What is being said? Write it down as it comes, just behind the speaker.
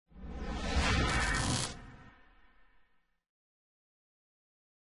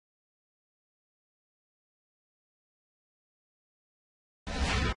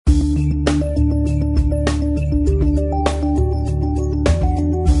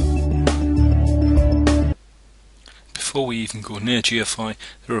before we even go near GFI,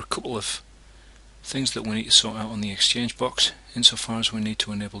 there are a couple of things that we need to sort out on the Exchange box insofar as we need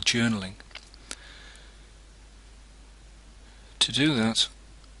to enable journaling. To do that,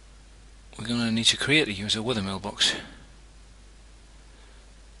 we're going to need to create a user with a mailbox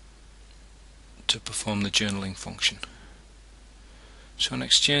to perform the journaling function. So in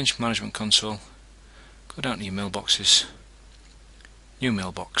Exchange Management Console, go down to your mailboxes, new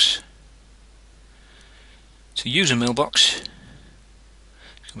mailbox. To use a mailbox,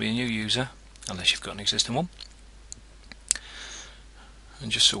 it's going to be a new user, unless you've got an existing one. And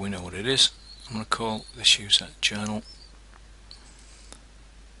just so we know what it is, I'm going to call this user journal.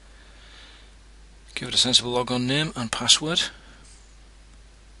 Give it a sensible logon name and password.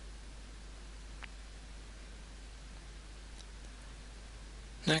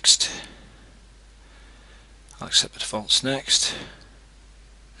 Next. I'll accept the defaults. Next.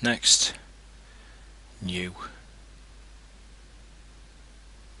 Next. New.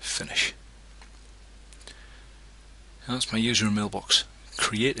 Finish. Now that's my user and mailbox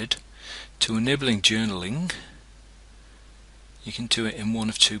created. To enabling journaling, you can do it in one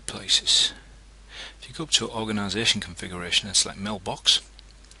of two places. If you go up to Organization Configuration and select Mailbox,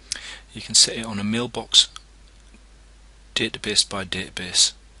 you can set it on a mailbox database by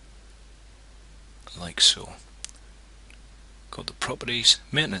database, like so. Go to the Properties,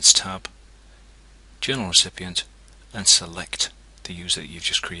 Maintenance tab, Journal Recipient, and select the user that you've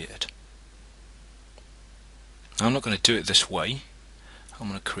just created. Now, I'm not going to do it this way. I'm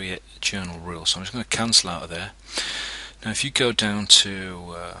going to create a journal rule, so I'm just going to cancel out of there. Now if you go down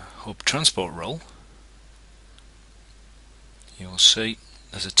to Hub Transport Role, you will see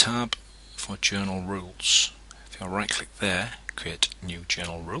there's a tab for journal rules. If you right click there, create new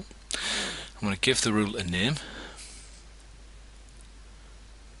journal rule. I'm going to give the rule a name,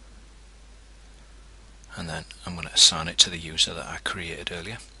 and then I'm going to assign it to the user that I created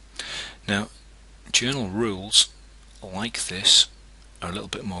earlier. Now journal rules like this are a little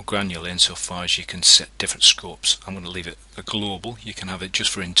bit more granular insofar as you can set different scopes. I'm going to leave it a global. You can have it just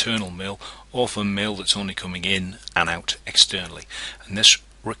for internal mail or for mail that's only coming in and out externally, and this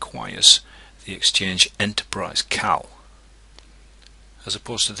requires the Exchange Enterprise CAL as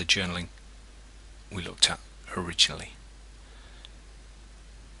opposed to the journaling we looked at originally.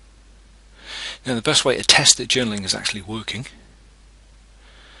 Now the best way to test that journaling is actually working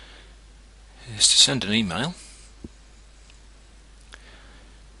is to send an email,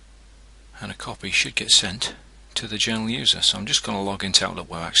 and a copy should get sent to the journal user. So I'm just going to log into Outlook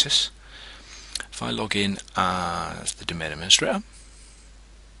Web Access. If I log in as the domain administrator,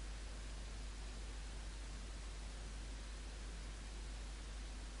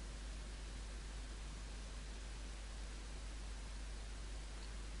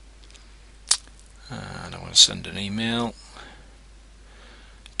 and I want to send an email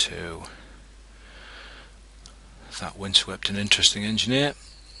to that windswept and interesting engineer.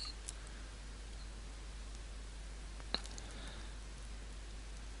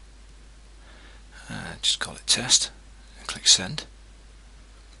 Just call it test and click send.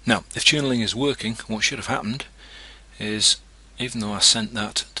 Now if journaling is working, what should have happened is, even though I sent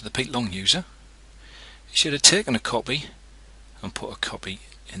that to the Pete Long user, it should have taken a copy and put a copy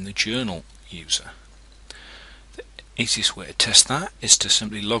in the journal user. The easiest way to test that is to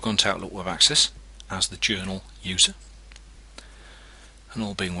simply log on to Outlook Web Access as the journal user, and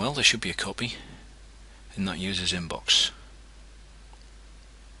all being well there should be a copy in that user's inbox.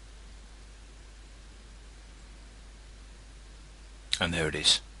 And there it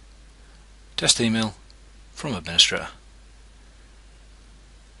is. Test email from administrator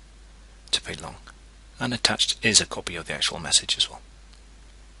to Pete Long, and attached is a copy of the actual message as well.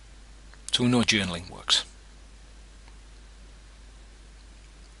 So we know journaling works.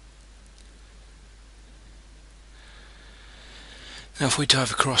 Now if we dive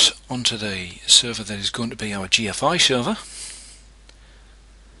across onto the server that is going to be our GFI server,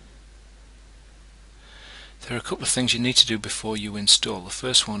 there are a couple of things you need to do before you install. The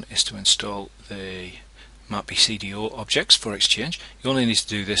first one is to install the MapBCDO objects for Exchange. You only need to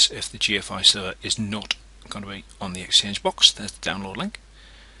do this if the GFI server is not going to be on the Exchange box. There's the download link.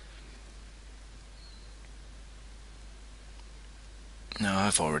 Now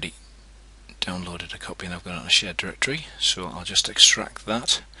I've already downloaded a copy and I've got it on a shared directory, so I'll just extract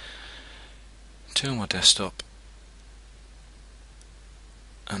that to my desktop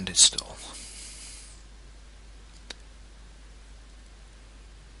and install.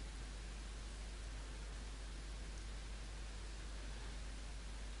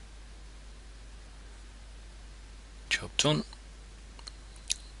 Job done.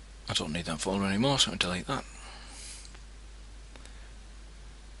 I don't need that folder anymore, so I'll delete that.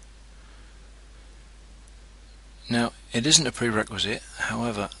 Now, it isn't a prerequisite,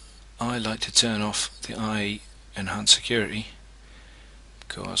 however, I like to turn off the IE enhanced security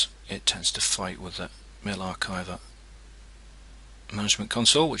because it tends to fight with the MailArchiver management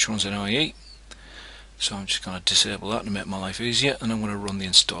console, which runs in IE. So I'm just going to disable that to make my life easier, and I'm going to run the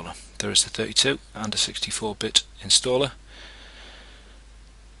installer. There is the 32 and a 64-bit installer.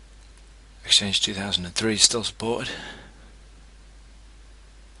 Exchange 2003 is still supported.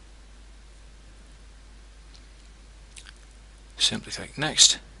 Simply click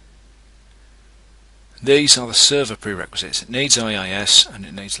next. These are the server prerequisites. It needs IIS and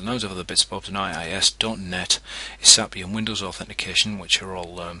it needs loads of other bits and bobs, and IIS.net is SAP and Windows authentication, which are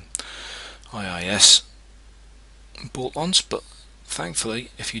all IIS bolt-ons, but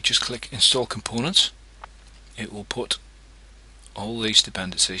thankfully if you just click install components, it will put all these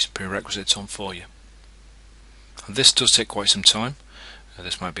dependencies prerequisites on for you. And this does take quite some time.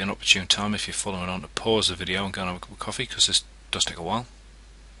 This might be an opportune time if you're following on to pause the video and go and have a cup of coffee, because this does take a while.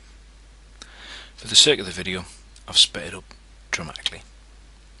 For the sake of the video, I've sped it up dramatically.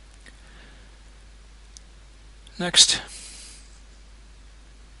 Next.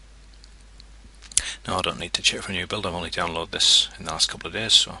 Now I don't need to check for a new build, I've only downloaded this in the last couple of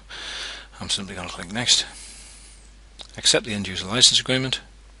days, so I'm simply going to click next. Accept the end user license agreement.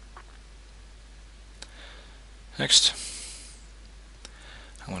 Next.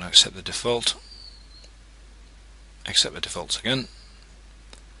 I'm going to accept the default. Accept the defaults again.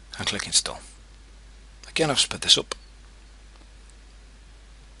 And click install. Again, I've sped this up.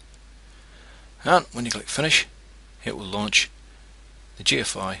 And when you click finish, it will launch the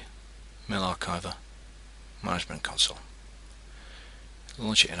GFI MailArchiver management console.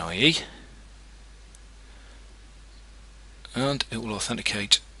 Launch it in IE, and it will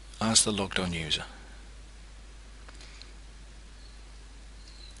authenticate as the logged on user.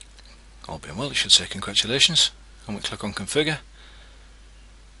 All being well, it should say congratulations, and we click on configure.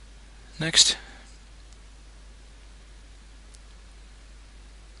 Next.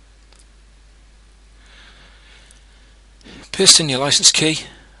 Paste in your license key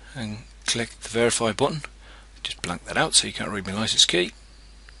and click the verify button. Just blank that out so you can't read my license key,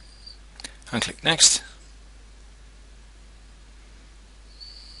 and click next.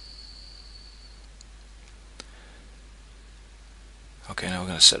 Okay, now we're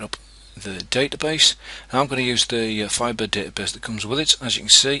going to set up the database. Now I'm going to use the Firebird database that comes with it. As you can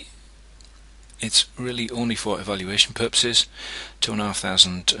see, it's really only for evaluation purposes.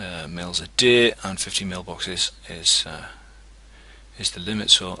 2,500 mails a day and 50 mailboxes is the limit.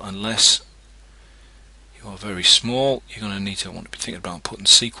 So unless you are very small, you're going to need to want to be thinking about putting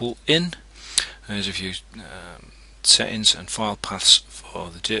SQL in. As if you settings and file paths for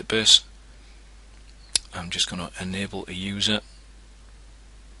the database, I'm just going to enable a user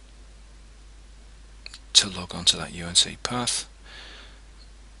to log onto that UNC path.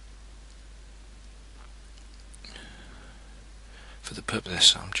 For the purpose of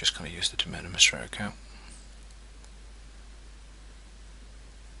this, I'm just going to use the domain administrator account.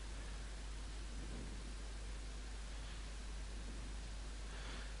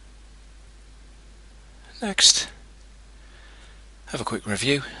 Next. Have a quick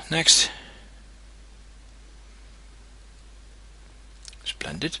review. Next.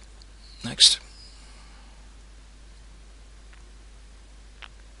 Splendid. Next.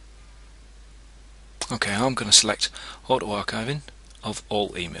 Okay, I'm going to select auto archiving of all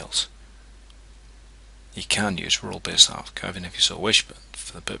emails. You can use role-based archiving if you so wish, but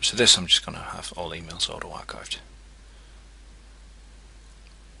for the purpose of this, I'm just going to have all emails auto archived.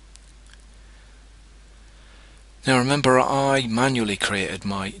 Now remember, I manually created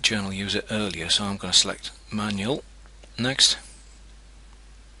my journal user earlier, so I'm going to select manual. Next.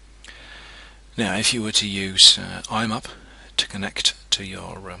 Now if you were to use IMAP to connect to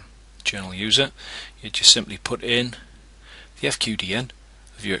your journal user, you just simply put in the fqdn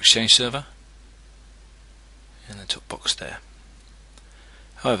of your Exchange server in the top box there.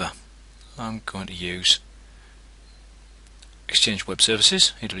 However, I'm going to use Exchange Web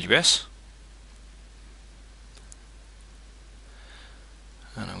Services, AWS,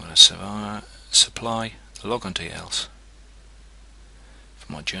 and I'm going to supply the logon details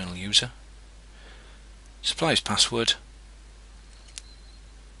for my journal user, supply his password,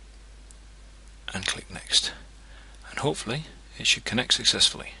 and click next, and hopefully it should connect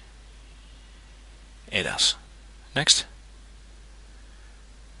successfully. It has. Next.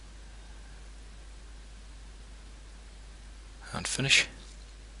 And finish.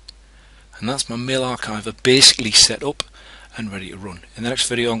 And that's my MailArchiver basically set up and ready to run. In the next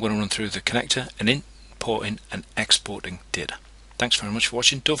video I'm going to run through the connector and importing and exporting data. Thanks very much for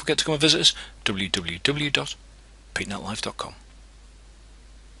watching. Don't forget to come and visit us, www petenetlife.com.